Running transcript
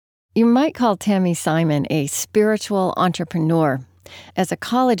You might call Tami Simon a spiritual entrepreneur. As a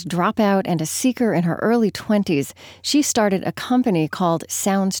college dropout and a seeker in her early 20s, she started a company called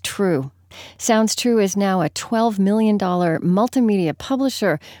Sounds True. Sounds True is now a $12 million multimedia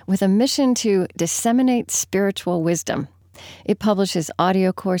publisher with a mission to disseminate spiritual wisdom. It publishes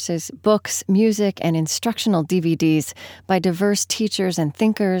audio courses, books, music, and instructional DVDs by diverse teachers and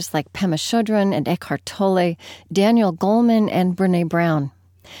thinkers like Pema Chodron and Eckhart Tolle, Daniel Goleman, and Brené Brown.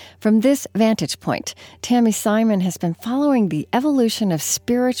 From this vantage point, Tami Simon has been following the evolution of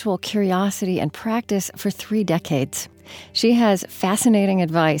spiritual curiosity and practice for 3 decades. She has fascinating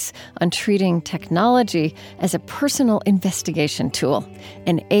advice on treating technology as a personal investigation tool,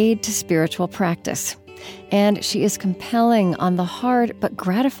 an aid to spiritual practice. And she is compelling on the hard but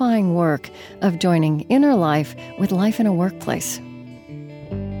gratifying work of joining inner life with life in a workplace.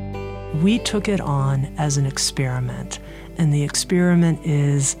 We took it on as an experiment. And the experiment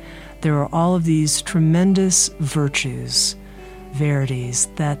is there are all of these tremendous virtues, verities,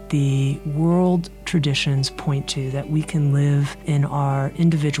 that the world traditions point to that we can live in our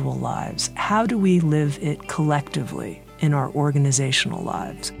individual lives. How do we live it collectively in our organizational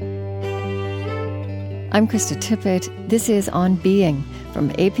lives? I'm Krista Tippett. This is On Being from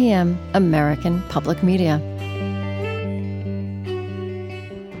APM, American Public Media.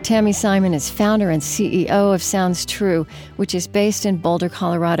 Tami Simon is founder and CEO of Sounds True, which is based in Boulder,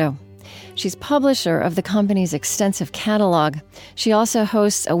 Colorado. She's publisher of the company's extensive catalog. She also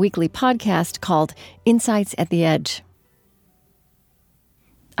hosts a weekly podcast called Insights at the Edge.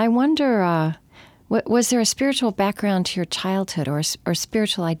 I wonder, was there a spiritual background to your childhood or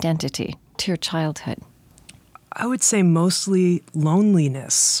spiritual identity to your childhood? I would say mostly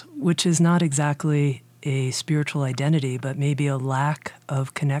loneliness, which is not exactly a spiritual identity, but maybe a lack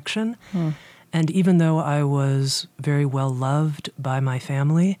of connection. And even though I was very well loved by my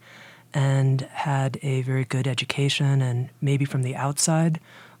family and had a very good education and maybe from the outside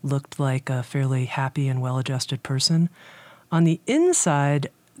looked like a fairly happy and well-adjusted person, on the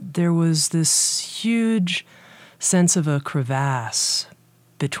inside there was this huge sense of a crevasse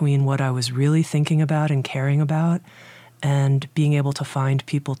between what I was really thinking about and caring about and being able to find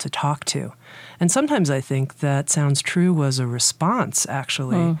people to talk to. And sometimes I think that Sounds True was a response,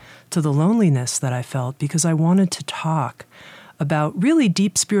 actually, to the loneliness that I felt because I wanted to talk about really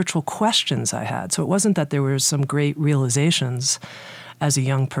deep spiritual questions I had. So it wasn't that there were some great realizations as a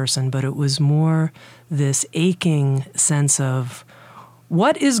young person, but it was more this aching sense of,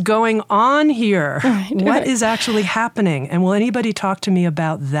 what is going on here? What is actually happening? And will anybody talk to me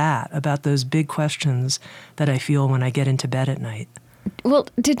about that, about those big questions that I feel when I get into bed at night? Well,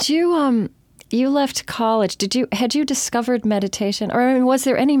 did you, you left college, had you discovered meditation? Or I mean, was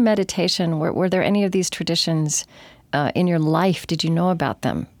there any meditation? Were there any of these traditions in your life? Did you know about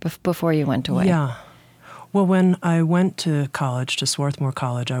them before you went away? Yeah. Well, when I went to college, to Swarthmore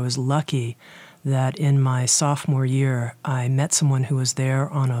College, I was lucky that in my sophomore year, I met someone who was there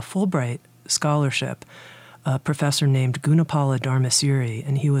on a Fulbright scholarship, a professor named Gunapala Dharmasiri,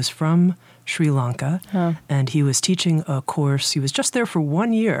 and he was from Sri Lanka, and he was teaching a course. He was just there for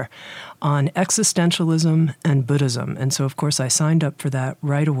 1 year on existentialism and Buddhism. And so, of course, I signed up for that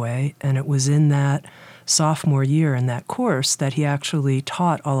right away, and it was in that sophomore year in that course that he actually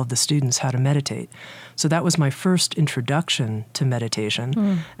taught all of the students how to meditate. So that was my first introduction to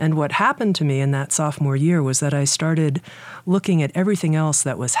meditation. And what happened to me in that sophomore year was that I started looking at everything else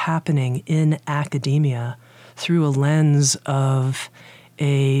that was happening in academia through a lens of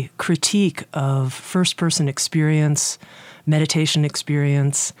a critique of first-person experience, meditation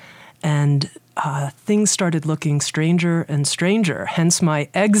experience, and things started looking stranger and stranger, hence my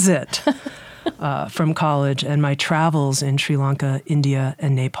exit from college and my travels in Sri Lanka, India,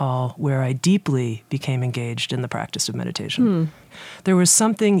 and Nepal, where I deeply became engaged in the practice of meditation. There was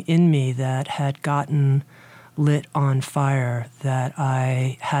something in me that had gotten lit on fire that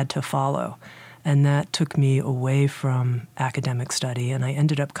I had to follow, and that took me away from academic study, and I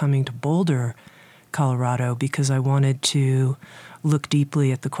ended up coming to Boulder, Colorado, because I wanted to look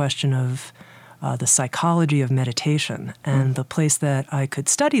deeply at the question of the psychology of meditation. And the place that I could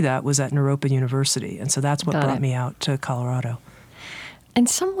study that was at Naropa University. And so that's what brought me out to Colorado. And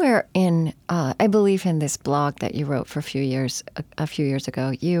somewhere in, I believe in this blog that you wrote for a few years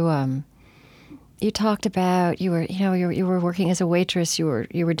ago, you talked about you were working as a waitress, you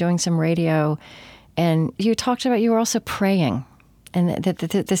were doing some radio, and you talked about you were also praying, and that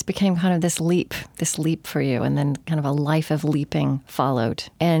this became kind of this leap for you, and then kind of a life of leaping followed.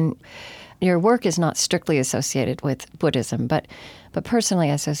 And your work is not strictly associated with Buddhism, but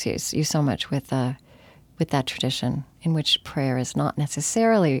personally associates you so much with with that tradition in which prayer is not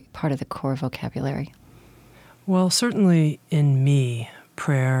necessarily part of the core vocabulary? Well, certainly in me,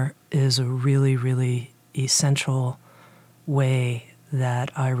 prayer is a really, really essential way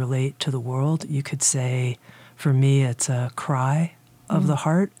that I relate to the world. You could say, for me, it's a cry of the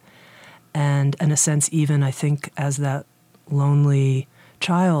heart. And in a sense, even I think as that lonely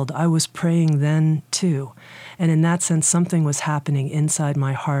child, I was praying then too. And in that sense, something was happening inside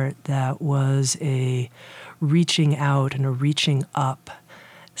my heart that was a reaching out and a reaching up,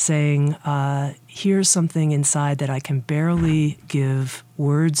 saying, here's something inside that I can barely give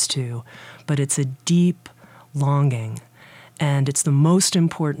words to, but it's a deep longing. And it's the most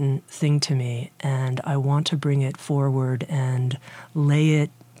important thing to me, and I want to bring it forward and lay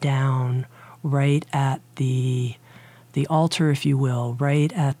it down right at the altar, if you will,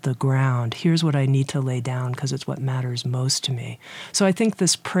 right at the ground. Here's what I need to lay down because it's what matters most to me. So I think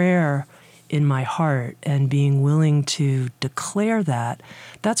this prayer in my heart and being willing to declare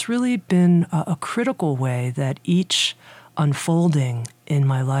that's really been a critical way that each unfolding in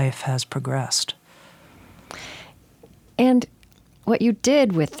my life has progressed. And what you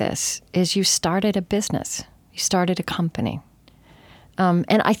did with this is you started a business. You started a company. And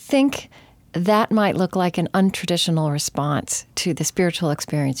I think that might look like an untraditional response to the spiritual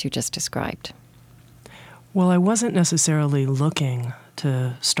experience you just described. Well, I wasn't necessarily looking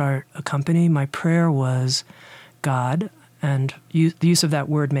to start a company. My prayer was, God, and the use of that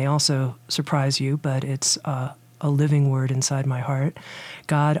word may also surprise you, but it's a living word inside my heart.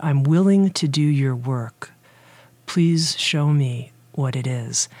 God, I'm willing to do your work. Please show me what it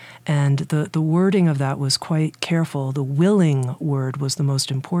is. And the wording of that was quite careful. The willing word was the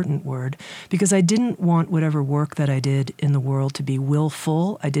most important word because I didn't want whatever work that I did in the world to be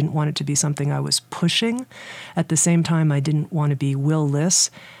willful. I didn't want it to be something I was pushing. At the same time, I didn't want to be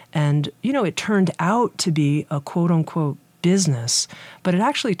willless. And, it turned out to be a quote-unquote business, but it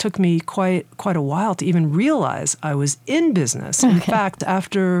actually took me quite a while to even realize I was in business. In fact,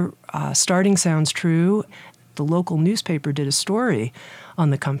 after starting Sounds True, the local newspaper did a story on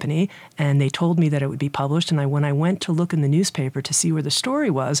the company, and they told me that it would be published. And when I went to look in the newspaper to see where the story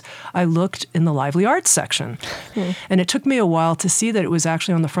was, I looked in the lively arts section. And it took me a while to see that it was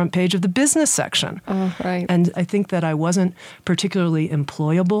actually on the front page of the business section. Oh, right. And I think that I wasn't particularly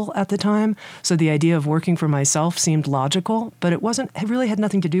employable at the time, so the idea of working for myself seemed logical, but it really had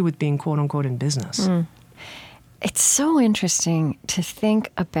nothing to do with being quote-unquote in business. It's so interesting to think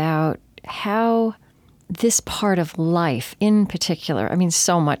about how this part of life in particular,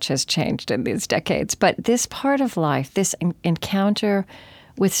 so much has changed in these decades, but this part of life, this encounter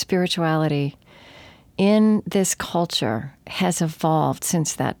with spirituality in this culture has evolved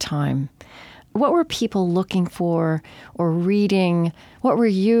since that time. What were people looking for or reading? What were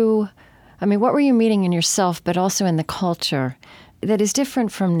you meeting in yourself, but also in the culture that is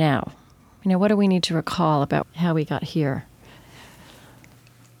different from now? What do we need to recall about how we got here?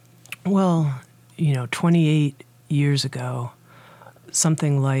 Well, 28 years ago,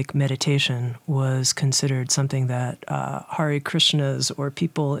 something like meditation was considered something that Hare Krishnas or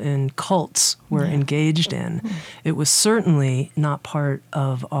people in cults were engaged in. It was certainly not part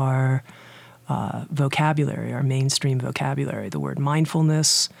of our vocabulary, our mainstream vocabulary. The word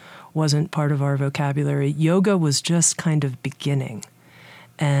mindfulness wasn't part of our vocabulary. Yoga was just kind of beginning.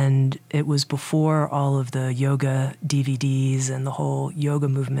 And it was before all of the yoga DVDs and the whole yoga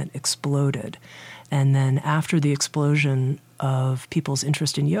movement exploded. And then after the explosion of people's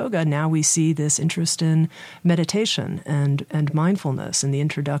interest in yoga, now we see this interest in meditation and mindfulness and the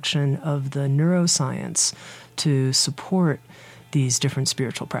introduction of the neuroscience to support these different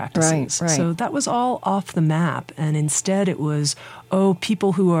spiritual practices. Right. So that was all off the map. And instead it was,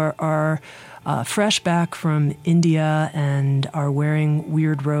 people who are fresh back from India and are wearing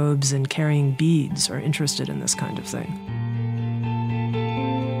weird robes and carrying beads are interested in this kind of thing.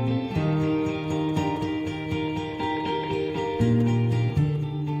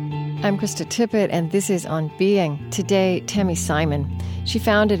 I'm Krista Tippett, and this is On Being. Today, Tami Simon. She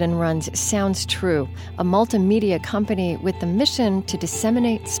founded and runs Sounds True, a multimedia company with the mission to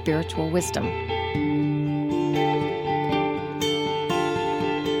disseminate spiritual wisdom.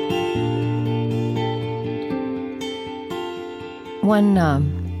 One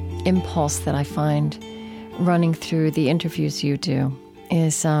impulse that I find running through the interviews you do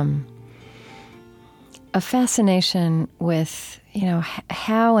is a fascination with,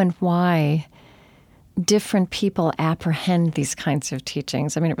 how and why different people apprehend these kinds of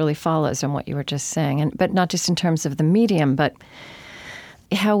teachings. It really follows on what you were just saying, but not just in terms of the medium, but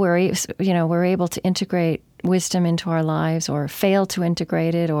how we're able to integrate wisdom into our lives or fail to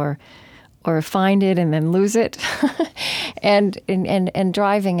integrate it or or find it and then lose it, and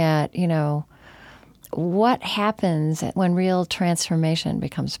driving at, what happens when real transformation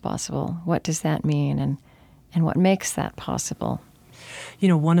becomes possible? What does that mean, and what makes that possible?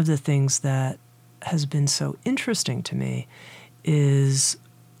 One of the things that has been so interesting to me is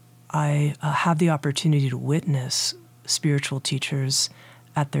I have the opportunity to witness spiritual teachers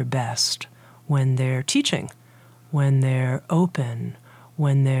at their best when they're teaching, when they're open,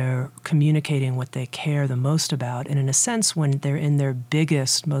 when they're communicating what they care the most about, and in a sense, when they're in their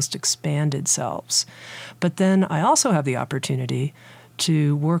biggest, most expanded selves. But then I also have the opportunity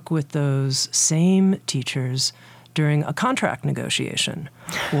to work with those same teachers during a contract negotiation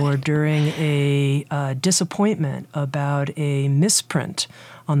or during a disappointment about a misprint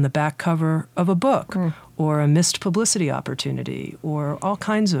on the back cover of a book or a missed publicity opportunity or all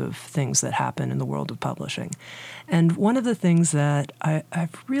kinds of things that happen in the world of publishing. And one of the things that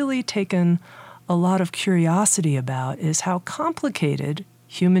I've really taken a lot of curiosity about is how complicated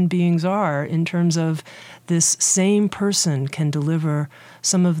human beings are in terms of this same person can deliver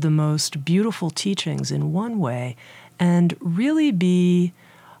some of the most beautiful teachings in one way and really be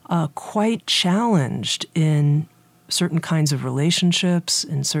quite challenged in certain kinds of relationships,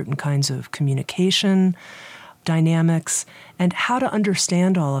 in certain kinds of communication dynamics, and how to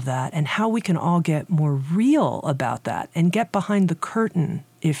understand all of that and how we can all get more real about that and get behind the curtain,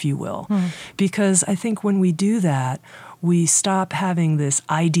 if you will. Because I think when we do that, we stop having this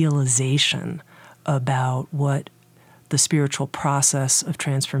idealization about what the spiritual process of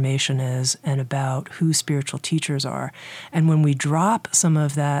transformation is and about who spiritual teachers are. And when we drop some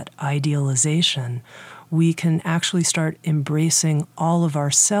of that idealization, we can actually start embracing all of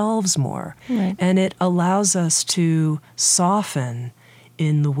ourselves more. Right. And it allows us to soften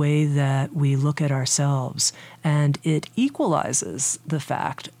in the way that we look at ourselves. And it equalizes the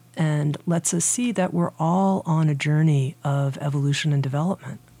fact and lets us see that we're all on a journey of evolution and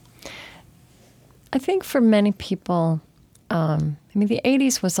development. I think for many people, the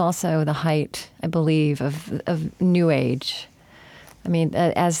 80s was also the height, I believe, of New Age.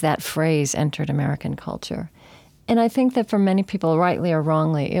 As that phrase entered American culture. And I think that for many people, rightly or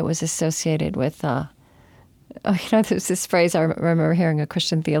wrongly, it was associated with, there's this phrase I remember hearing a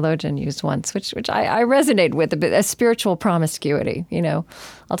Christian theologian use once, which I resonate with a bit, a spiritual promiscuity.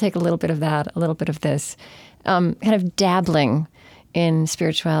 I'll take a little bit of that, a little bit of this, kind of dabbling in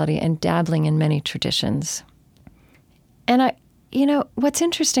spirituality and dabbling in many traditions. And what's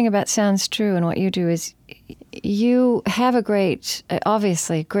interesting about Sounds True and what you do is you have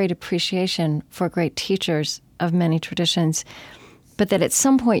obviously great appreciation for great teachers of many traditions, but that at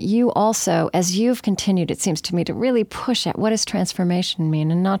some point you also, as you've continued, it seems to me, to really push at what does transformation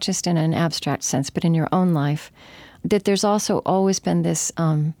mean, and not just in an abstract sense, but in your own life, that there's also always been this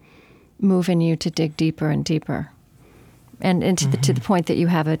move in you to dig deeper and deeper, and to the point that you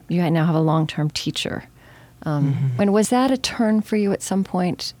now have a long-term teacher. And was that a turn for you at some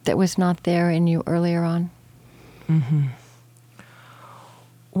point that was not there in you earlier on?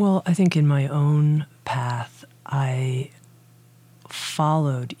 Well, I think in my own path, I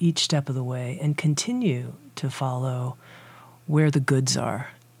followed each step of the way and continue to follow where the goods are,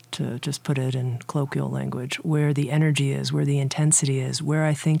 to just put it in colloquial language, where the energy is, where the intensity is, where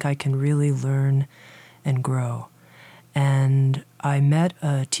I think I can really learn and grow. And I met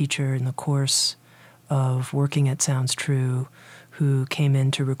a teacher in the course of working at Sounds True who came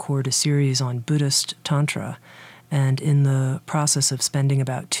in to record a series on Buddhist Tantra. And in the process of spending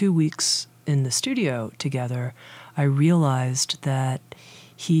about 2 weeks in the studio together, I realized that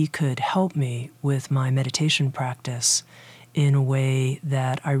he could help me with my meditation practice in a way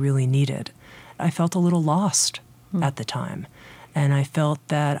that I really needed. I felt a little lost at the time, and I felt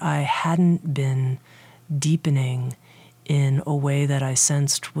that I hadn't been deepening in a way that I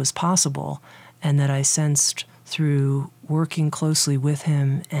sensed was possible, and that I sensed through working closely with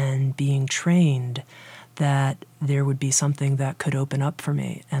him and being trained that there would be something that could open up for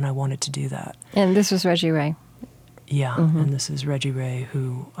me, and I wanted to do that. And this was Reggie Ray. Yeah, and this is Reggie Ray,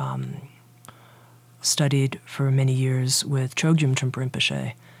 who studied for many years with Chogyam Trungpa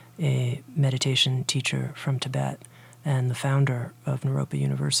Rinpoche, a meditation teacher from Tibet and the founder of Naropa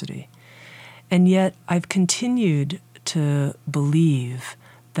University. And yet I've continued to believe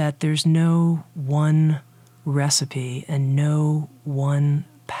that there's no one recipe and no one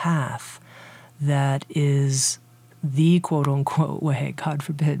path that is the quote-unquote way, God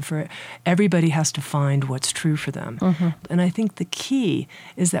forbid, for everybody has to find what's true for them. And I think the key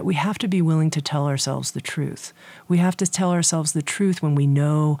is that we have to be willing to tell ourselves the truth. We have to tell ourselves the truth when we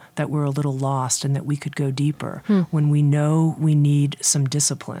know that we're a little lost and that we could go deeper, when we know we need some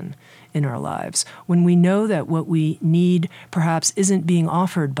discipline in our lives, when we know that what we need perhaps isn't being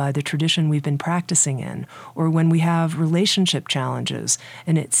offered by the tradition we've been practicing in, or when we have relationship challenges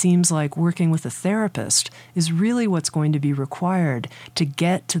and it seems like working with a therapist is really what's going to be required to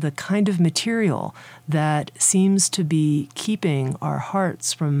get to the kind of material that seems to be keeping our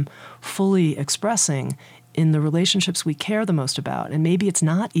hearts from fully expressing in the relationships we care the most about. And maybe it's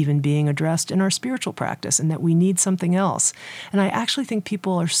not even being addressed in our spiritual practice and that we need something else. And I actually think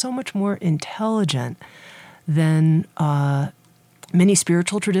people are so much more intelligent than many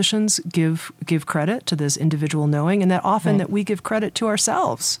spiritual traditions give credit to this individual knowing, and that often that we give credit to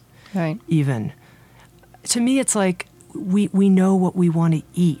ourselves. Right. Even. To me, it's like we know what we want to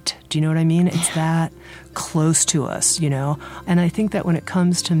eat. Do you know what I mean? It's that close to us, you know? And I think that when it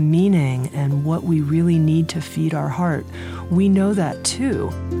comes to meaning and what we really need to feed our heart, we know that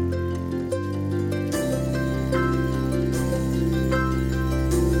too.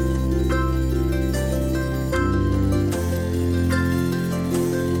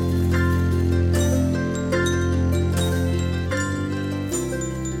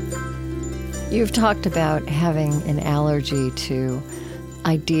 You've talked about having an allergy to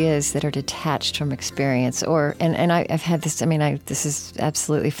ideas that are detached from experience, and I've had this. I mean, this is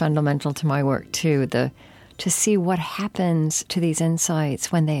absolutely fundamental to my work too. To see what happens to these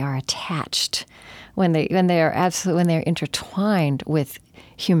insights when they are attached, when they are intertwined with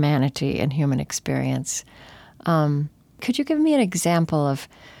humanity and human experience. Could you give me an example of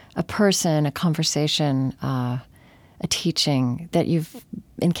a person, a conversation, a teaching that you've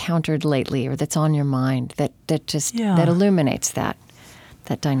encountered lately, or that's on your mind that illuminates that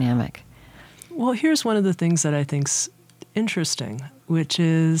dynamic? Well, here's one of the things that I think's interesting, which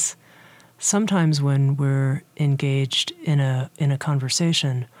is sometimes when we're engaged in a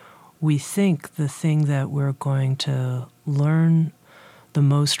conversation, we think the thing that we're going to learn the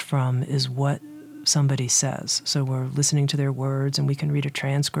most from is what somebody says. So we're listening to their words, and we can read a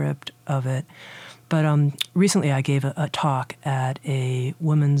transcript of it. But recently I gave a talk at a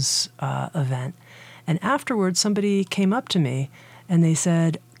women's event, and afterwards somebody came up to me and they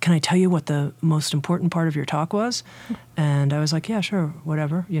said, "Can I tell you what the most important part of your talk was?" And I was like, "Yeah, sure,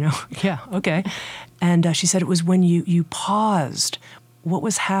 whatever, you know." "Yeah, okay." And she said it was when you paused. What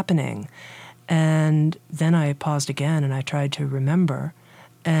was happening? And then I paused again and I tried to remember.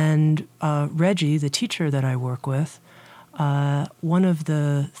 And Reggie, the teacher that I work with, one of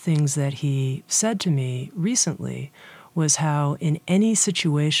the things that he said to me recently was how in any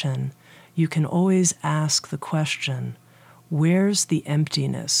situation you can always ask the question, where's the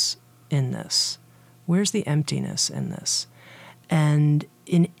emptiness in this? Where's the emptiness in this? And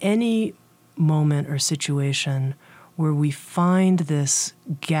in any moment or situation where we find this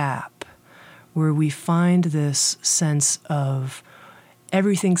gap, where we find this sense of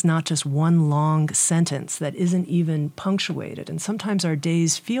everything's not just one long sentence that isn't even punctuated. And sometimes our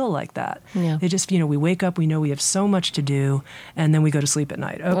days feel like that. Yeah. They just, we wake up, we know we have so much to do, and then we go to sleep at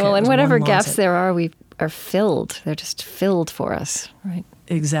night. Okay, well, and whatever gaps there are, we are filled. They're just filled for us, right?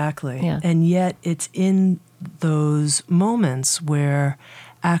 Exactly. Yeah. And yet it's in those moments where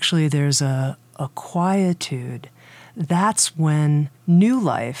actually there's a quietude. That's when new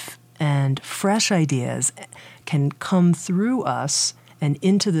life and fresh ideas can come through us and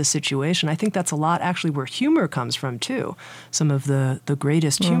into the situation. I think that's a lot actually where humor comes from too. Some of the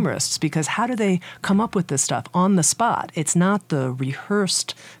greatest humorists, because how do they come up with this stuff on the spot? It's not the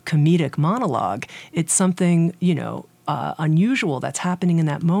rehearsed comedic monologue. It's something, unusual that's happening in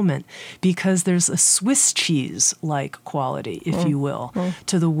that moment, because there's a Swiss cheese-like quality, if you will,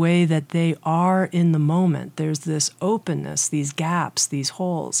 to the way that they are in the moment. There's this openness, these gaps, these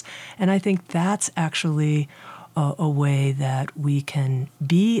holes. And I think that's actually a way that we can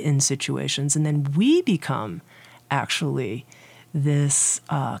be in situations, and then we become actually this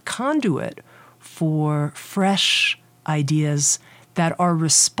conduit for fresh ideas that are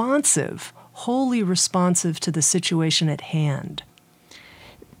responsive, wholly responsive to the situation at hand.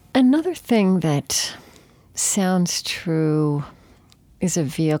 Another thing that Sounds True is a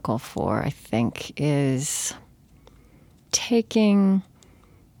vehicle for, I think, is taking,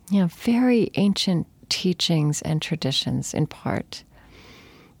 very ancient teachings and traditions, in part,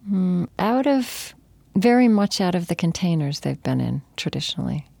 very much out of the containers they've been in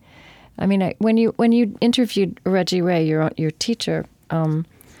traditionally. I mean, when you interviewed Reggie Ray, your teacher, and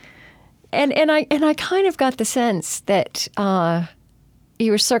I kind of got the sense that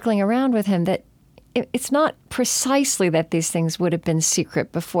you were circling around with him, that it's not precisely that these things would have been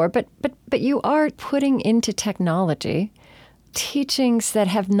secret before, but you are putting into technology teachings that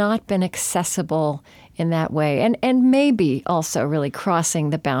have not been accessible in that way. And maybe also really crossing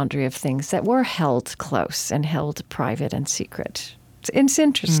the boundary of things that were held close and held private and secret. It's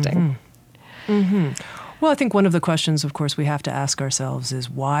interesting. Well, I think one of the questions, of course, we have to ask ourselves is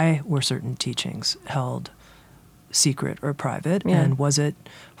why were certain teachings held secret or private? Yeah. And was it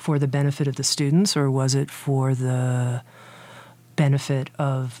for the benefit of the students, or was it for the benefit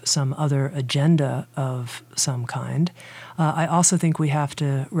of some other agenda of some kind? I also think we have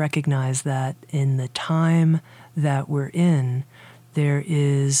to recognize that in the time that we're in, there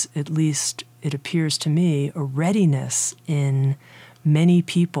is, at least it appears to me, a readiness in many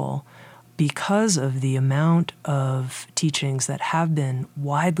people because of the amount of teachings that have been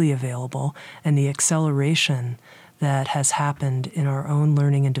widely available and the acceleration that has happened in our own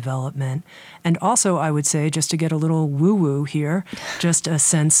learning and development. And also, I would say, just to get a little woo-woo here, just a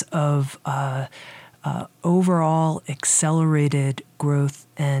sense of overall accelerated growth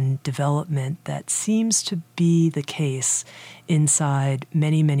and development that seems to be the case inside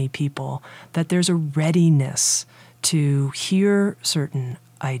many, many people, that there's a readiness to hear certain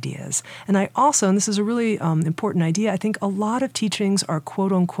ideas. And I also, and this is a really important idea, I think a lot of teachings are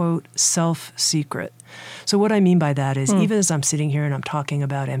quote-unquote self-secret. So what I mean by that is even as I'm sitting here and I'm talking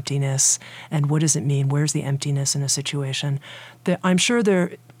about emptiness and what does it mean, where's the emptiness in a situation, I'm sure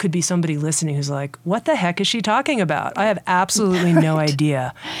there could be somebody listening who's like, what the heck is she talking about? I have absolutely no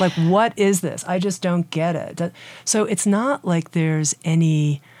idea. Like, what is this? I just don't get it. So it's not like there's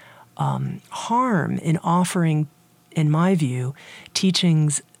any harm in offering, in my view,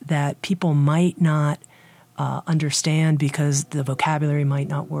 teachings that people might not understand because the vocabulary might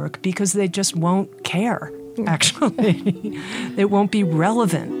not work, because they just won't care, actually. It won't be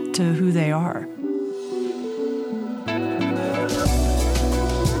relevant to who they are.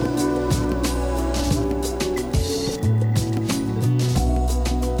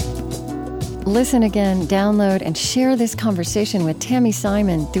 Listen again, download, and share this conversation with Tami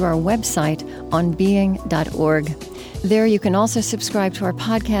Simon through our website onbeing.org. There you can also subscribe to our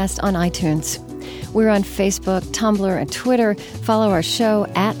podcast on iTunes. We're on Facebook, Tumblr, and Twitter. Follow our show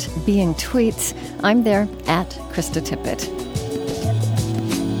at Being Tweets. I'm there at Krista Tippett.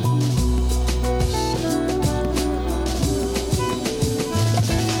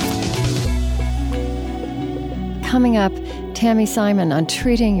 Coming up, Tami Simon on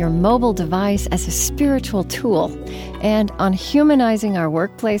treating your mobile device as a spiritual tool and on humanizing our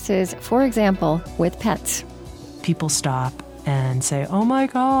workplaces, for example, with pets. People stop and say, oh my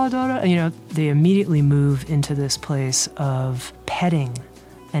God, they immediately move into this place of petting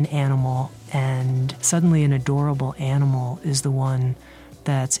an animal, and suddenly an adorable animal is the one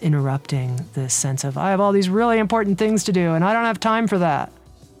that's interrupting this sense of, I have all these really important things to do and I don't have time for that.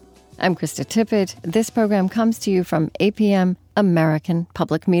 I'm Krista Tippett. This program comes to you from APM, American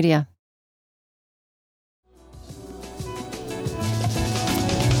Public Media.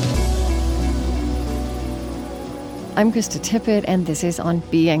 I'm Krista Tippett, and this is On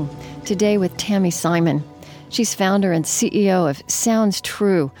Being. Today with Tami Simon. She's founder and CEO of Sounds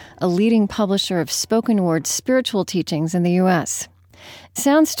True, a leading publisher of spoken word spiritual teachings in the U.S.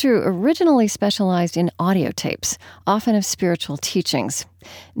 Sounds True originally specialized in audio tapes, often of spiritual teachings.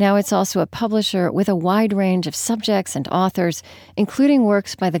 Now it's also a publisher with a wide range of subjects and authors, including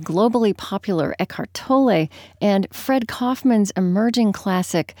works by the globally popular Eckhart Tolle and Fred Kaufman's emerging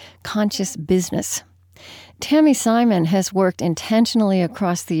classic, Conscious Business. Tami Simon has worked intentionally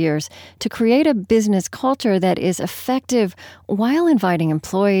across the years to create a business culture that is effective while inviting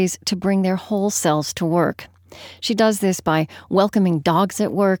employees to bring their whole selves to work. She does this by welcoming dogs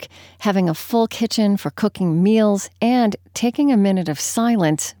at work, having a full kitchen for cooking meals, and taking a minute of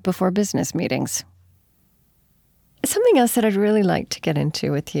silence before business meetings. Something else that I'd really like to get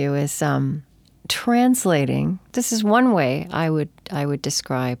into with you is translating. This is one way I would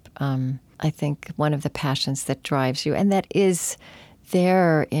describe, I think, one of the passions that drives you, and that is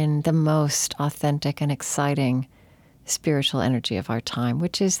there in the most authentic and exciting spiritual energy of our time,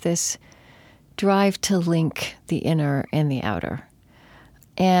 which is this drive to link the inner and the outer,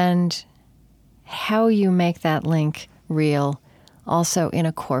 and how you make that link real also in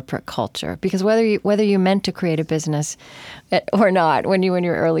a corporate culture. Because whether you meant to create a business or not, when you were in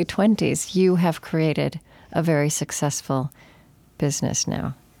your early 20s, you have created a very successful business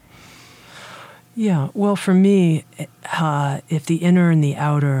now. Yeah, well, for me, if the inner and the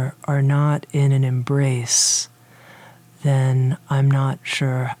outer are not in an embrace, then I'm not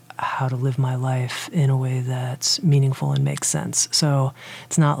sure how to live my life in a way that's meaningful and makes sense. So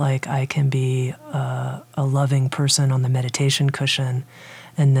it's not like I can be a loving person on the meditation cushion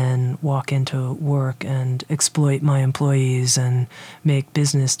and then walk into work and exploit my employees and make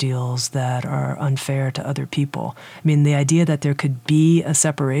business deals that are unfair to other people. I mean, the idea that there could be a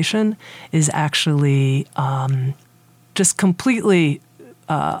separation is actually just completely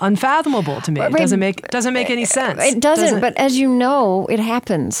unfathomable to me. It doesn't make any sense. It doesn't, but as you know, it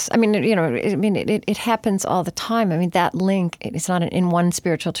happens. I mean, it happens all the time. I mean, that link, it's not in one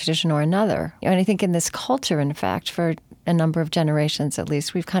spiritual tradition or another. And I think in this culture, in fact, for a number of generations at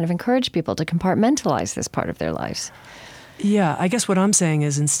least, we've kind of encouraged people to compartmentalize this part of their lives. Yeah, I guess what I'm saying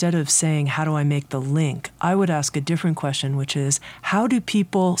is, instead of saying, how do I make the link, I would ask a different question, which is, how do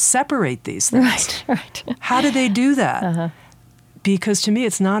people separate these things? Right. How do they do that? Uh-huh. Because to me,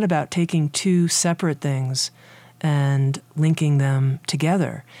 it's not about taking two separate things and linking them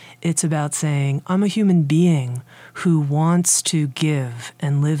together. It's about saying, I'm a human being who wants to give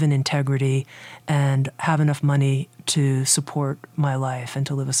and live in integrity and have enough money to support my life and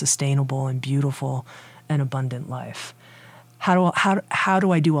to live a sustainable and beautiful and abundant life. How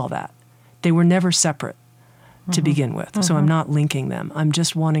do I do all that? They were never separate to begin with, so I'm not linking them. I'm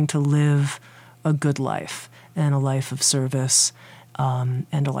just wanting to live a good life and a life of service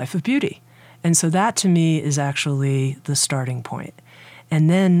and a life of beauty. And so that, to me, is actually the starting point. And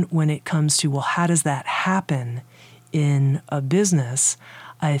then when it comes to, well, how does that happen in a business,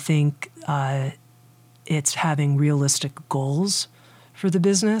 I think it's having realistic goals for the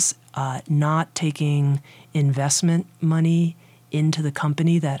business, not taking investment money into the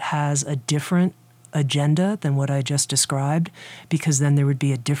company that has a different agenda than what I just described, because then there would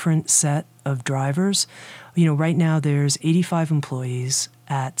be a different set of drivers. You know, right now there's 85 employees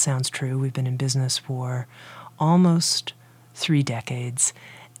at Sounds True. We've been in business for almost 3 decades,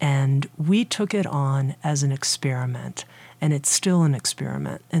 and we took it on as an experiment, and it's still an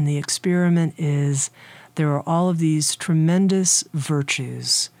experiment. And the experiment is, there are all of these tremendous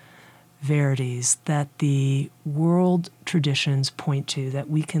virtues, verities, that the world traditions point to, that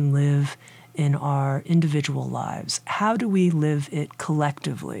we can live in our individual lives. How do we live it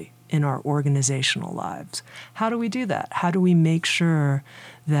collectively in our organizational lives? How do we do that? How do we make sure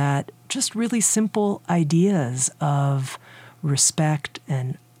that just really simple ideas of respect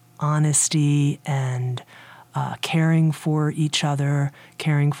and honesty and caring for each other,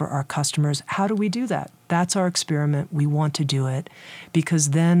 caring for our customers, how do we do that? That's our experiment. We want to do it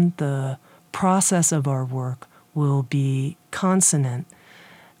because then the process of our work will be consonant,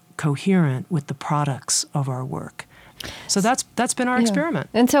 coherent with the products of our work. So that's been our experiment.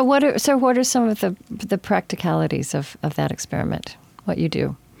 And so what are some of the practicalities of that experiment, what you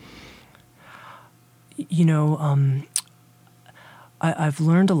do? You know, I've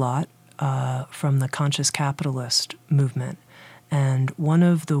learned a lot from the conscious capitalist movement. And one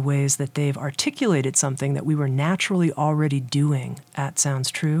of the ways that they've articulated something that we were naturally already doing at Sounds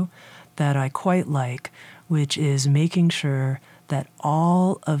True that I quite like, which is making sure that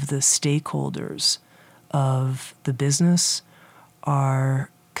all of the stakeholders of the business are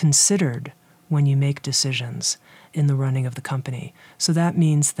considered when you make decisions in the running of the company. So that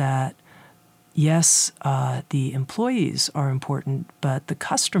means that, yes, the employees are important, but the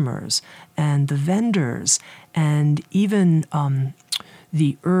customers and the vendors and even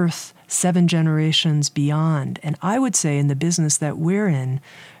the earth 7 generations beyond. And I would say in the business that we're in,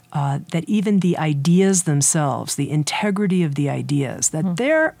 that even the ideas themselves, the integrity of the ideas, that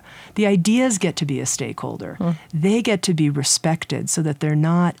the ideas get to be a stakeholder. They get to be respected so that they're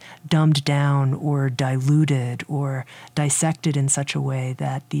not dumbed down or diluted or dissected in such a way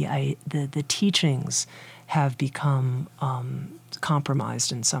that the teachings have become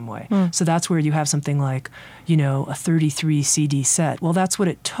compromised in some way. So that's where you have something like, you know, a 33 CD set. Well, that's what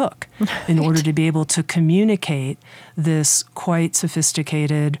it took in order to be able to communicate this quite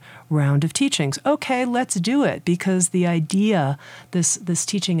sophisticated round of teachings. Okay, let's do it, because the idea, this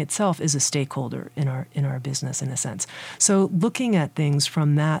teaching itself is a stakeholder in our business in a sense. So looking at things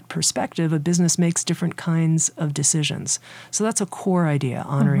from that perspective, a business makes different kinds of decisions. So that's a core idea,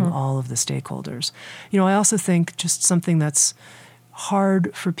 honoring all of the stakeholders. You know, I also think just something that's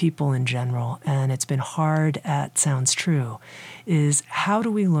hard for people in general, and it's been hard at Sounds True, is how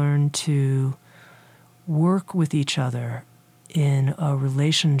do we learn to work with each other in a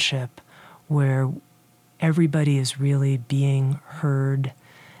relationship where everybody is really being heard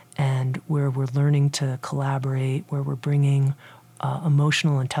and where we're learning to collaborate, where we're bringing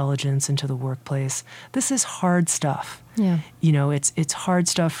emotional intelligence into the workplace. This is hard stuff. Yeah. You know, it's hard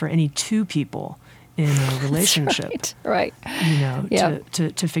stuff for any 2 people in a relationship. Right. You know,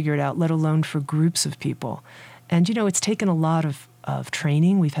 to figure it out, let alone for groups of people. And, you know, it's taken a lot of of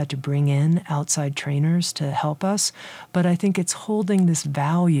training. We've had to bring in outside trainers to help us. But I think it's holding this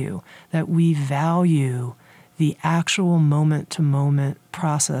value that we value the actual moment-to-moment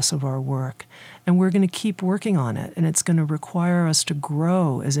process of our work. And we're going to keep working on it. And it's going to require us to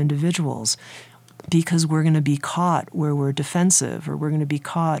grow as individuals, because we're going to be caught where we're defensive, or we're going to be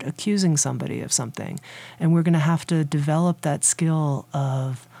caught accusing somebody of something. And we're going to have to develop that skill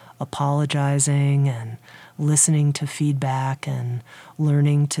of apologizing and listening to feedback and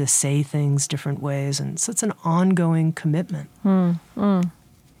learning to say things different ways. And so it's an ongoing commitment.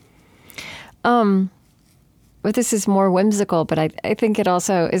 But this is more whimsical, but I think it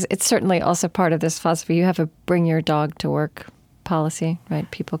also is, it's certainly also part of this philosophy. You have a bring your dog to work policy, right?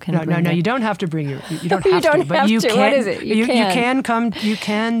 People can No, you don't have to bring your, you don't have you don't to, but have you to. can. What is it? You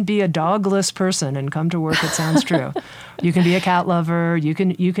can be a dogless person and come to work. It sounds true. You can be a cat lover. You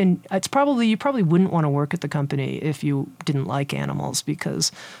can, you probably wouldn't want to work at the company if you didn't like animals,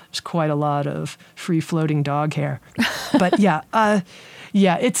 because there's quite a lot of free floating dog hair. But yeah,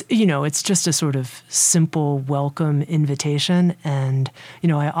 it's, it's just a sort of simple welcome invitation. And,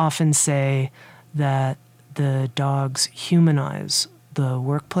 I often say that the dogs humanize the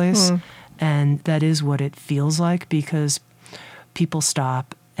workplace. And that is what it feels like, because people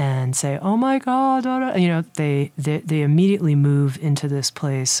stop and say, oh my God, they immediately move into this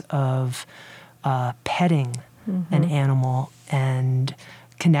place of petting an animal and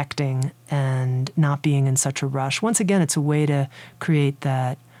connecting and not being in such a rush. Once again, it's a way to create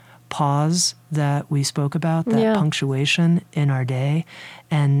that pause that we spoke about, that punctuation in our day.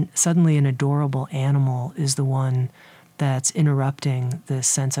 And suddenly an adorable animal is the one that's interrupting this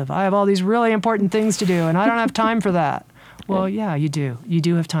sense of, I have all these really important things to do and I don't have time for that. Well, yeah, you do. You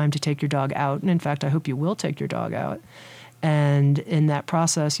do have time to take your dog out. And in fact, I hope you will take your dog out. And in that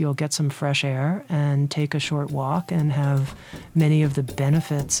process, you'll get some fresh air and take a short walk and have many of the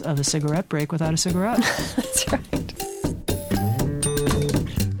benefits of a cigarette break without a cigarette. That's right.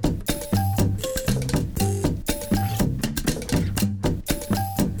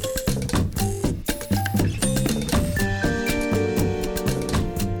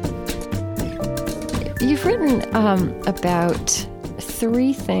 You've written about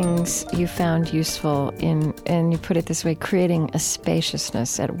 3 things you found useful in, and you put it this way, creating a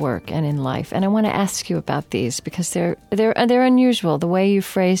spaciousness at work and in life. And I want to ask you about these because they're unusual. The way you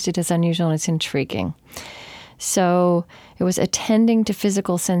phrased it is unusual and it's intriguing. So it was attending to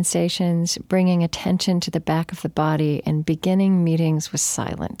physical sensations, bringing attention to the back of the body, and beginning meetings with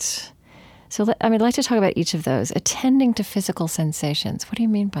silence. So I'd like to talk about each of those. Attending to physical sensations. What do you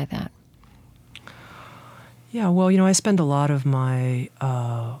mean by that? Yeah, well, I spend a lot of my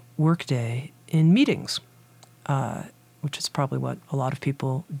workday in meetings, which is probably what a lot of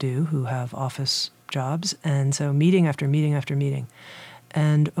people do who have office jobs. And so meeting after meeting after meeting.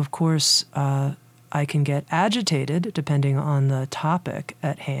 And of course, I can get agitated depending on the topic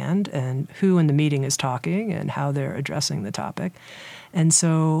at hand and who in the meeting is talking and how they're addressing the topic. And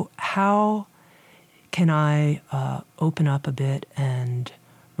so how can I open up a bit and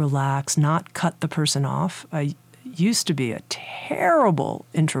relax, not cut the person off? I used to be a terrible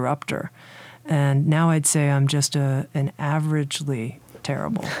interrupter, and now I'd say I'm just an averagely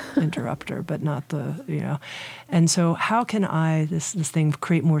terrible interrupter, but not the. And so how can I, this thing,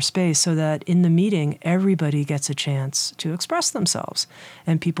 create more space so that in the meeting everybody gets a chance to express themselves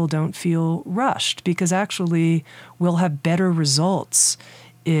and people don't feel rushed, because actually we'll have better results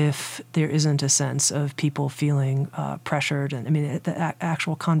if there isn't a sense of people feeling pressured. And the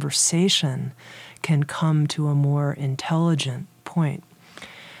actual conversation can come to a more intelligent point.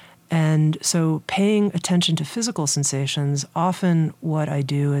 And so paying attention to physical sensations, often what I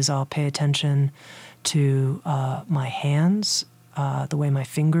do is I'll pay attention to my hands, the way my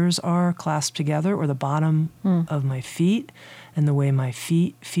fingers are clasped together, or the bottom of my feet, and the way my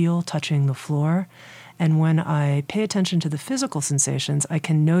feet feel touching the floor. And when I pay attention to the physical sensations, I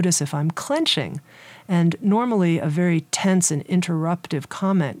can notice if I'm clenching. And normally a very tense and interruptive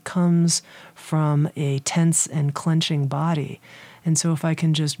comment comes from a tense and clenching body. And so if I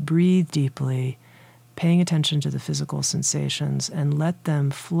can just breathe deeply, paying attention to the physical sensations and let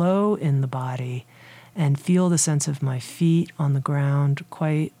them flow in the body and feel the sense of my feet on the ground,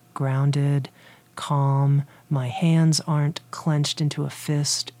 quite grounded, calm. My hands aren't clenched into a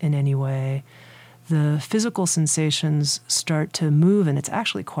fist in any way. The physical sensations start to move, and it's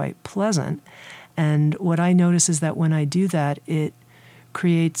actually quite pleasant. And what I notice is that when I do that, it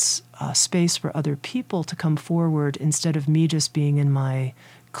creates space for other people to come forward instead of me just being in my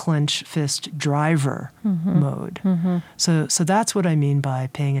clench fist driver mode. So that's what I mean by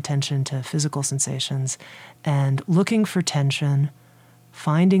paying attention to physical sensations and looking for tension,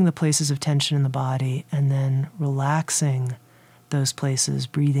 finding the places of tension in the body, and then relaxing those places,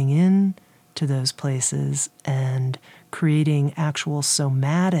 breathing in to those places, and creating actual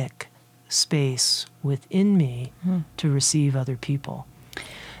somatic space within me to receive other people.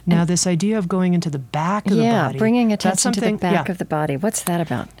 Now, this idea of going into the back of the body. Yeah, bringing attention to the back of the body. What's that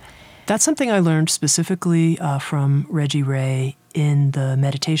about? That's something I learned specifically from Reggie Ray in the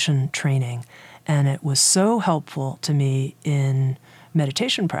meditation training. And it was so helpful to me in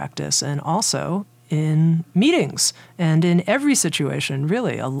meditation practice and also in meetings and in every situation,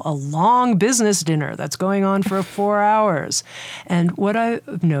 really. A long business dinner that's going on for 4 hours. And what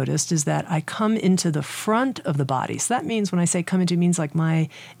I've noticed is that I come into the front of the body. So that means, when I say come into, it means like my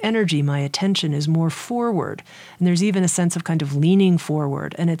energy, my attention is more forward. And there's even a sense of kind of leaning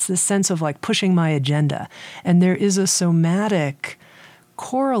forward. And it's this sense of like pushing my agenda. And there is a somatic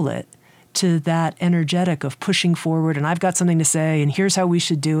correlate to that energetic of pushing forward, and I've got something to say, and here's how we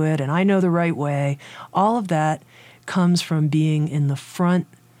should do it, and I know the right way. All of that comes from being in the front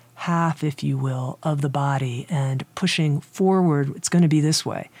half, if you will, of the body and pushing forward. It's going to be this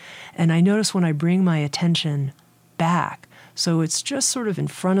way. And I notice when I bring my attention back, so it's just sort of in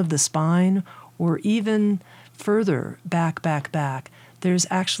front of the spine or even further back, there's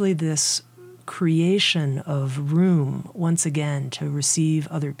actually this creation of room, once again, to receive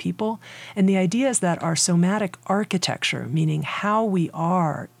other people. And the idea is that our somatic architecture, meaning how we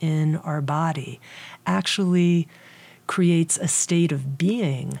are in our body, actually creates a state of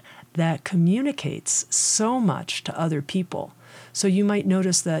being that communicates so much to other people. So you might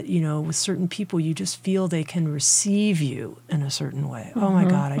notice that, with certain people, you just feel they can receive you in a certain way. Oh my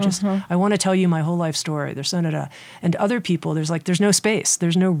God, I want to tell you my whole life story. There's and other people, there's no space.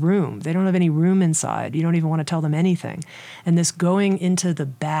 There's no room. They don't have any room inside. You don't even want to tell them anything. And this going into the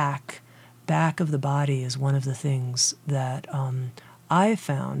back of the body is one of the things that I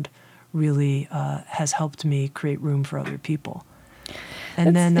found really has helped me create room for other people.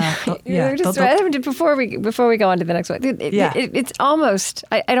 And then, before we go on to the next one, it's almost,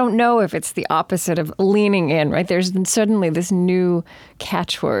 I don't know if it's the opposite of leaning in, right? There's been suddenly this new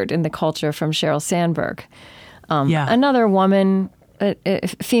catchword in the culture from Sheryl Sandberg, another woman, a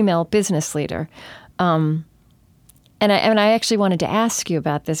female business leader. And I actually wanted to ask you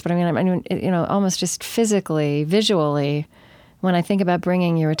about this, but I mean, almost just physically, visually, when I think about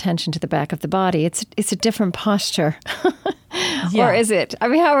bringing your attention to the back of the body, it's a different posture. Yeah. Or is it? I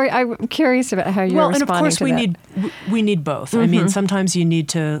mean, I'm curious about how you're responding to that. Well, and of course we need both. I mean, sometimes you need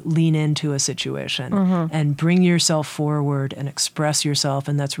to lean into a situation and bring yourself forward and express yourself,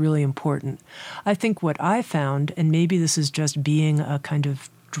 and that's really important. I think what I found, and maybe this is just being a kind of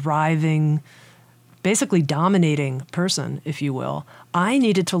driving, basically dominating person, if you will, I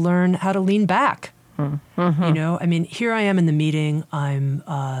needed to learn how to lean back. I mean, here I am in the meeting. I'm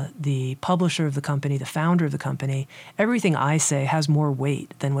the publisher of the company, the founder of the company. Everything I say has more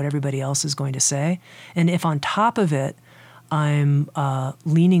weight than what everybody else is going to say. And if on top of it, I'm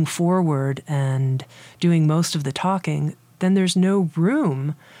leaning forward and doing most of the talking, then there's no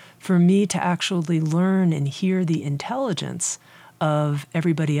room for me to actually learn and hear the intelligence of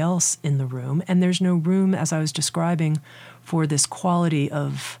everybody else in the room. And there's no room, as I was describing, for this quality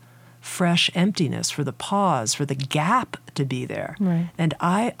of fresh emptiness, for the pause, for the gap to be there. Right. And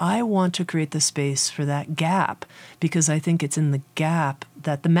I want to create the space for that gap, because I think it's in the gap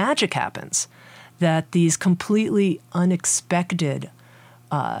that the magic happens, that these completely unexpected,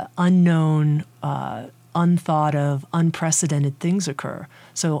 unknown, unthought of, unprecedented things occur.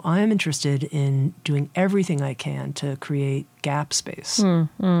 So I am interested in doing everything I can to create gap space.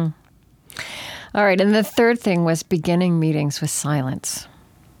 All right. And the third thing was beginning meetings with silence.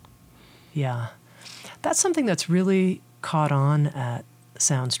 Yeah. That's something that's really caught on at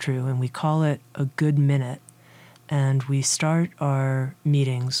Sounds True, and we call it a good minute. And we start our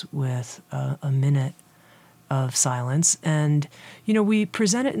meetings with a minute of silence. And, we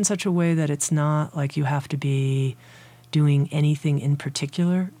present it in such a way that it's not like you have to be doing anything in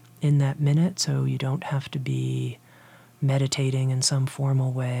particular in that minute. So you don't have to be meditating in some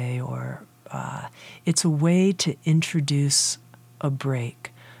formal way, or it's a way to introduce a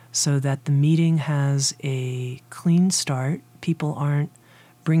break, so that the meeting has a clean start. People aren't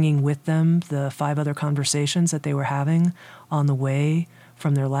bringing with them the 5 other conversations that they were having on the way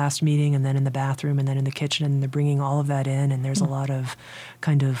from their last meeting, and then in the bathroom, and then in the kitchen, and they're bringing all of that in, and there's a lot of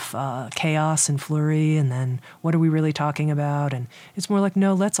kind of chaos and flurry, and then what are we really talking about? And it's more like,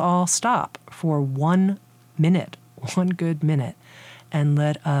 no, let's all stop for 1 minute, one good minute, and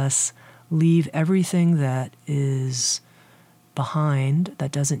let us leave everything that is behind,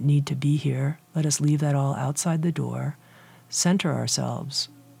 that doesn't need to be here. Let us leave that all outside the door, center ourselves,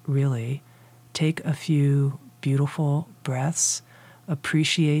 really, take a few beautiful breaths,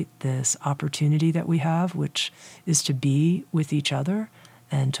 appreciate this opportunity that we have, which is to be with each other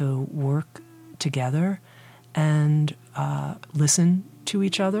and to work together and listen to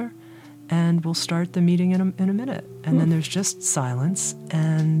each other. And we'll start the meeting in a minute. And then there's just silence.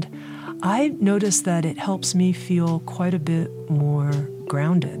 And I notice that it helps me feel quite a bit more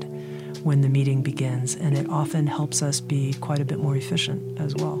grounded when the meeting begins. And it often helps us be quite a bit more efficient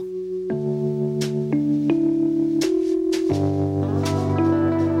as well.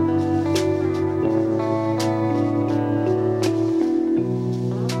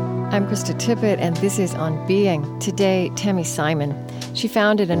 I'm Krista Tippett, and this is On Being. Today, Tami Simon. She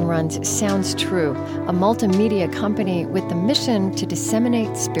founded and runs Sounds True, a multimedia company with the mission to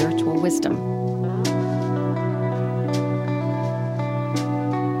disseminate spiritual wisdom.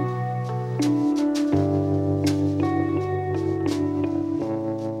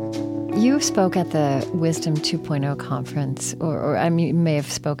 You spoke at the Wisdom 2.0 conference, or I mean, you may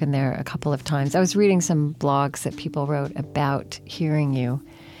have spoken there a couple of times. I was reading some blogs that people wrote about hearing you.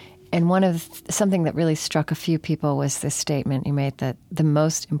 And something that really struck a few people was this statement you made that the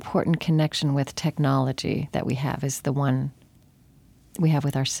most important connection with technology that we have is the one we have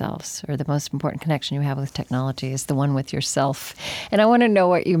with ourselves, or the most important connection you have with technology is the one with yourself. And I want to know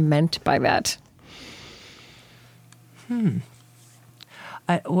what you meant by that.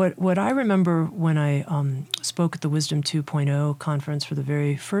 What I remember when I spoke at the Wisdom 2.0 conference for the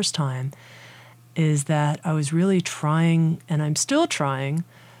very first time is that I was really trying, and I'm still trying,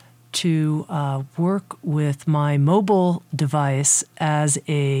 to work with my mobile device as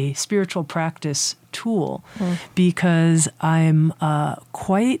a spiritual practice tool because I'm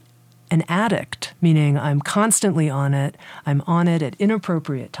quite an addict, meaning I'm constantly on it. I'm on it at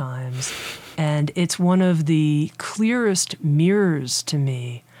inappropriate times. And it's one of the clearest mirrors to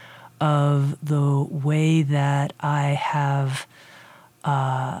me of the way that I have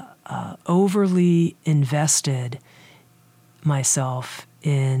overly invested myself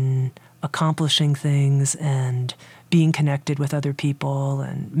in accomplishing things and being connected with other people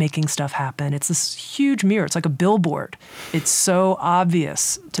and making stuff happen. It's this huge mirror. It's like a billboard. It's so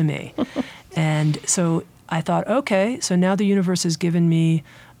obvious to me. And so I thought, okay, so now the universe has given me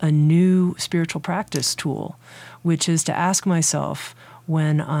a new spiritual practice tool, which is to ask myself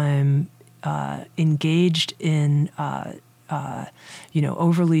when I'm engaged in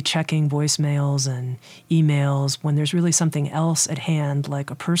overly checking voicemails and emails when there's really something else at hand, like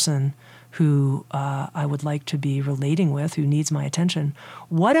a person who I would like to be relating with, who needs my attention.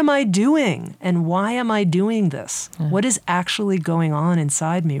 What am I doing? And why am I doing this? What is actually going on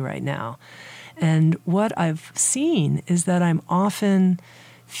inside me right now? And what I've seen is that I'm often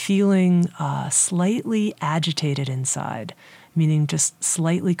feeling slightly agitated inside, meaning just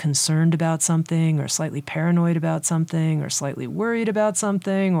slightly concerned about something or slightly paranoid about something or slightly worried about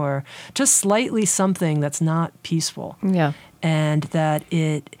something or just slightly something that's not peaceful. Yeah. And that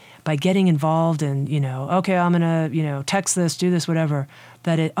by getting involved in, okay, I'm going to, text this, do this, whatever,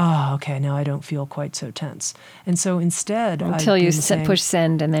 okay, now I don't feel quite so tense. And so instead, until you push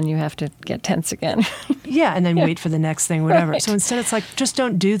send and then you have to get tense again. Yeah, and then wait for the next thing, whatever. Right. So instead it's like, just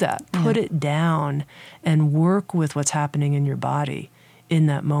don't do that. Put it down and work with what's happening in your body in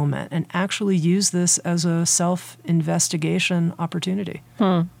that moment and actually use this as a self-investigation opportunity.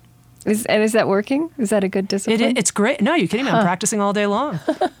 Is that working? Is that a good discipline? It's great. No, you're kidding me. I'm practicing all day long.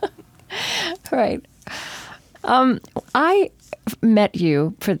 Right. I met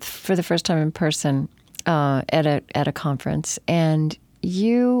you for the first time in person at a conference, and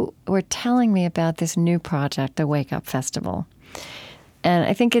you were telling me about this new project, the Wake Up Festival. And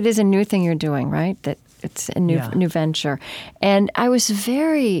I think it is a new thing you're doing, right? That it's a new venture. And I was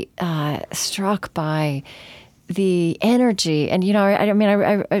very struck by the energy. And,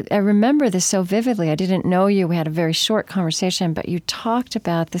 I remember this so vividly. I didn't know you. We had a very short conversation, but you talked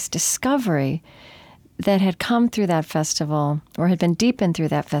about this discovery that had come through that festival or had been deepened through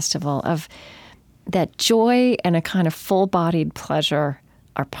that festival of that joy and a kind of full-bodied pleasure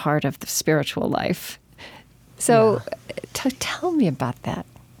are part of the spiritual life. So tell me about that.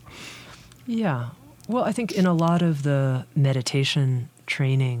 Yeah. Well, I think in a lot of the meditation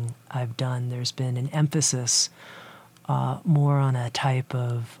training I've done, there's been an emphasis more on a type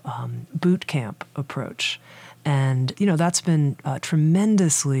of boot camp approach. And, that's been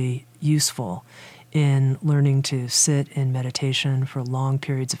tremendously useful in learning to sit in meditation for long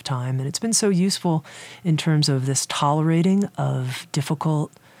periods of time. And it's been so useful in terms of this tolerating of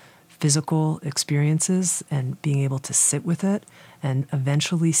difficult physical experiences and being able to sit with it and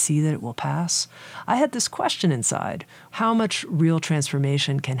eventually see that it will pass. I had this question inside: how much real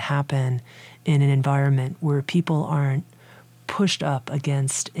transformation can happen in an environment where people aren't pushed up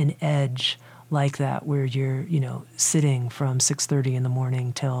against an edge like that, where you're, sitting from 6:30 in the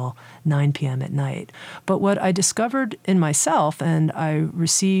morning till 9 p.m. at night. But what I discovered in myself, and I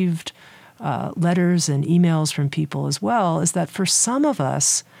received letters and emails from people as well, is that for some of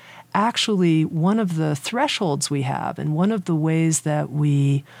us, actually one of the thresholds we have and one of the ways that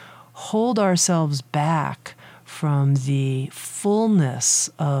we hold ourselves back from the fullness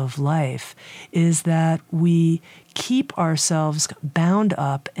of life is that we keep ourselves bound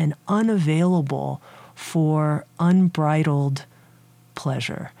up and unavailable for unbridled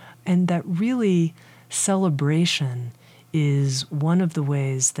pleasure. And that really celebration is one of the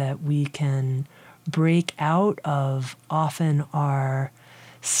ways that we can break out of often our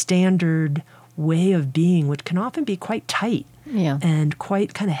standard way of being, which can often be quite tight and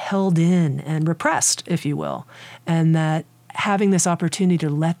quite kind of held in and repressed, if you will. And that having this opportunity to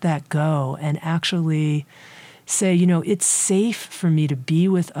let that go and actually say, it's safe for me to be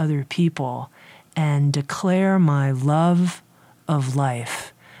with other people and declare my love of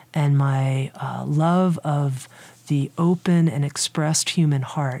life and my love of the open and expressed human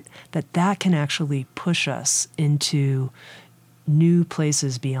heart, that can actually push us into new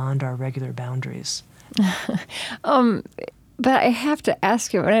places beyond our regular boundaries. But I have to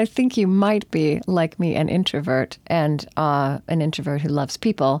ask you, and I think you might be, like me, an introvert, and an introvert who loves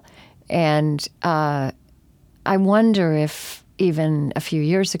people. And I wonder if even a few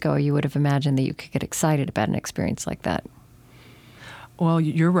years ago you would have imagined that you could get excited about an experience like that. Well,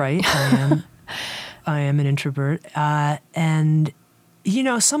 you're right. I am an introvert. And,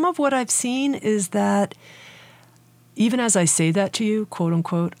 some of what I've seen is that even as I say that to you, quote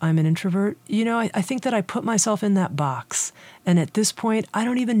unquote, I'm an introvert, I think that I put myself in that box. And at this point, I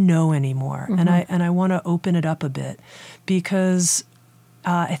don't even know anymore. Mm-hmm. And I want to open it up a bit because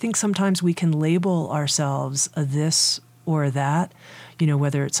I think sometimes we can label ourselves a this or that,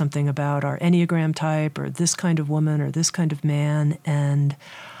 whether it's something about our Enneagram type or this kind of woman or this kind of man. And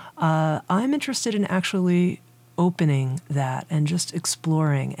I'm interested in actually opening that and just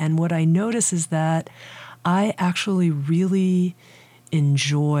exploring. And what I notice is that I actually really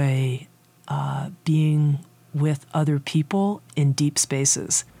enjoy being with other people in deep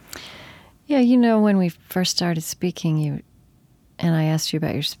spaces. Yeah, when we first started speaking, and I asked you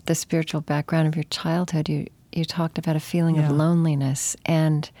about the spiritual background of your childhood, you talked about a feeling of loneliness.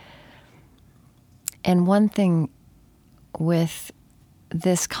 And one thing with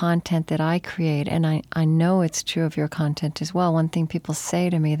this content that I create, and I know it's true of your content as well, one thing people say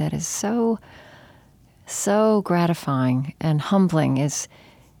to me that is so gratifying and humbling is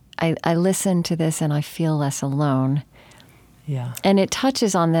I listen to this and I feel less alone. Yeah. And it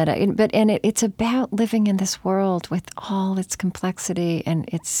touches on that. It's about living in this world with all its complexity and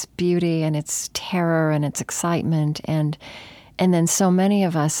its beauty and its terror and its excitement. And then so many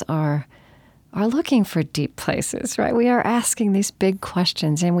of us are looking for deep places, right? We are asking these big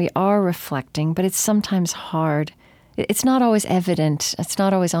questions and we are reflecting, but it's sometimes hard. It's not always evident. It's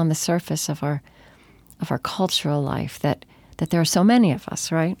not always on the surface of our cultural life that there are so many of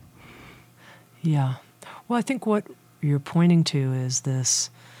us, right? Yeah. Well, I think what you're pointing to is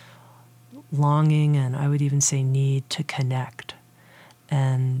this longing and I would even say need to connect.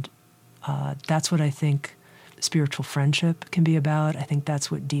 And that's what I think spiritual friendship can be about. I think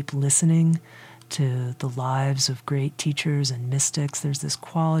that's what deep listening to the lives of great teachers and mystics, there's this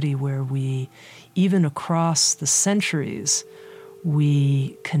quality where we, even across the centuries,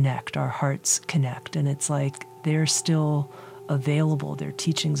 we connect, our hearts connect. And it's like they're still available. Their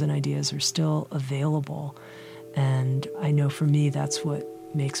teachings and ideas are still available. And I know for me, that's what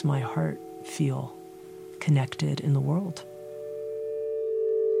makes my heart feel connected in the world.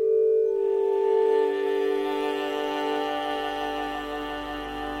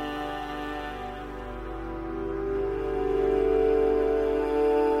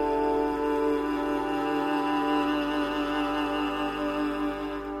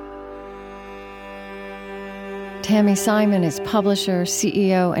 Tami Simon is publisher,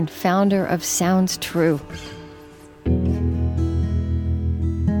 CEO, and founder of Sounds True.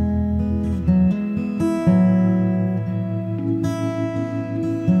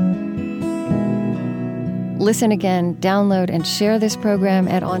 Listen again, download, and share this program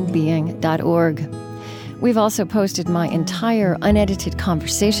at onbeing.org. We've also posted my entire unedited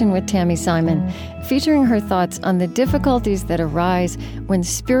conversation with Tami Simon, featuring her thoughts on the difficulties that arise when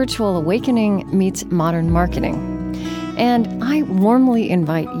spiritual awakening meets modern marketing. And I warmly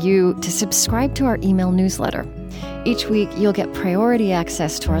invite you to subscribe to our email newsletter. Each week, you'll get priority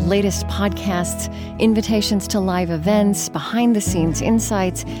access to our latest podcasts, invitations to live events, behind-the-scenes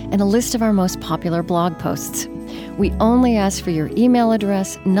insights, and a list of our most popular blog posts. We only ask for your email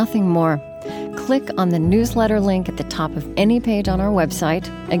address, nothing more. Click on the newsletter link at the top of any page on our website.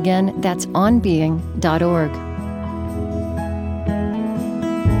 Again, that's onbeing.org.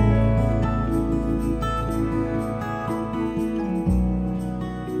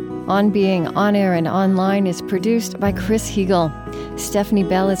 On Being On Air and Online is produced by Chris Heagle. Stephanie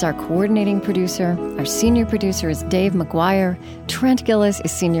Bell is our coordinating producer. Our senior producer is Dave McGuire. Trent Gillis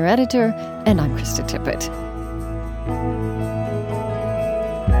is senior editor. And I'm Krista Tippett.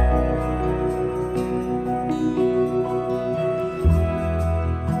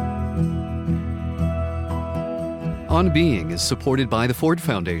 On Being is supported by the Ford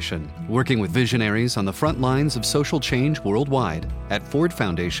Foundation, working with visionaries on the front lines of social change worldwide at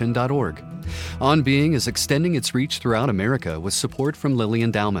fordfoundation.org. On Being is extending its reach throughout America with support from Lilly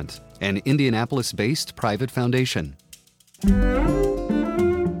Endowment, an Indianapolis-based private foundation.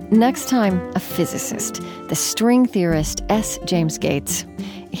 Next time, a physicist, the string theorist S. James Gates.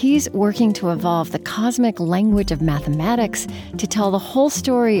 He's working to evolve the cosmic language of mathematics to tell the whole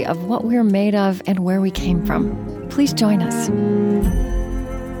story of what we're made of and where we came from. Please join us.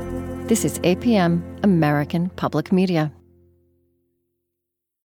 This is APM, American Public Media.